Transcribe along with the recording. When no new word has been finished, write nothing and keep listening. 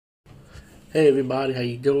Hey everybody, how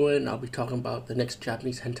you doing? I'll be talking about the next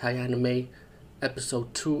Japanese hentai anime,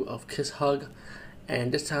 episode 2 of Kiss Hug.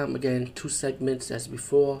 And this time again, two segments as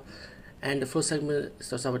before. And the first segment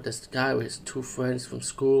starts out with this guy with his two friends from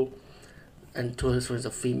school, and two of his friends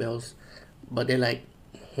are females, but they're like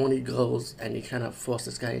horny girls, and he kind of force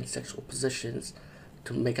this guy in sexual positions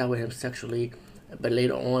to make out with him sexually. But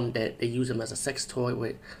later on, that they use him as a sex toy,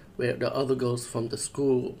 where the other girls from the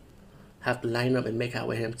school have to line up and make out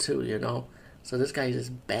with him too. So this guy is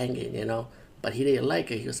just banging. But he didn't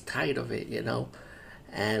like it. He was tired of it.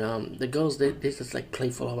 And the girls, they just like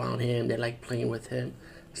playful around him. They like playing with him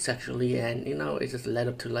sexually, and it just led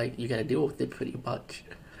up to like you gotta deal with it pretty much.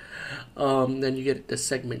 Then you get the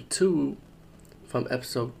segment two from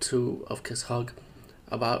episode 2 of Kiss Hug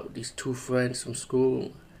about these two friends from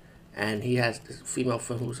school, and he has this female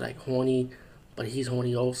friend who's like horny, but he's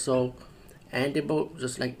horny also, and they both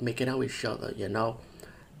just like making out with each other.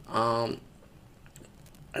 Um,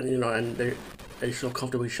 and they so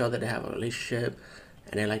comfortable with each other. They have a relationship,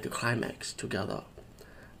 and they like to climax together.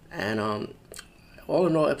 And all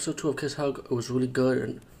in all, episode 2 of Kiss Hug, it was really good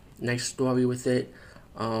and nice story with it.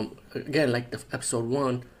 Again, like the episode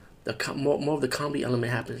 1, more of the comedy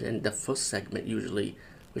element happens in the first segment usually,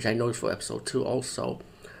 which I noticed for episode 2 also.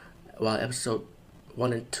 While episode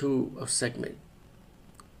 1 and 2 of segment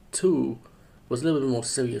 2 was a little bit more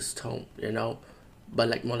serious tone, but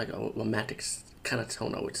like more like a romantic kind of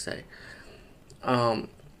tone, I would say. Um,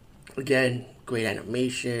 Again, great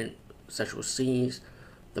animation, sexual scenes.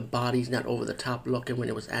 The body's not over the top looking when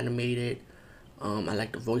it was animated. I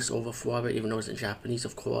like the voiceover for it, even though it's in Japanese,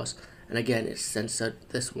 of course. And again, it's censored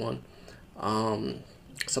this one. Um,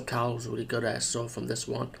 Subtitles really good as I saw from this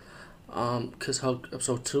one. Kiss Hug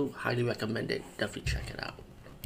episode 2, highly recommended. Definitely check it out.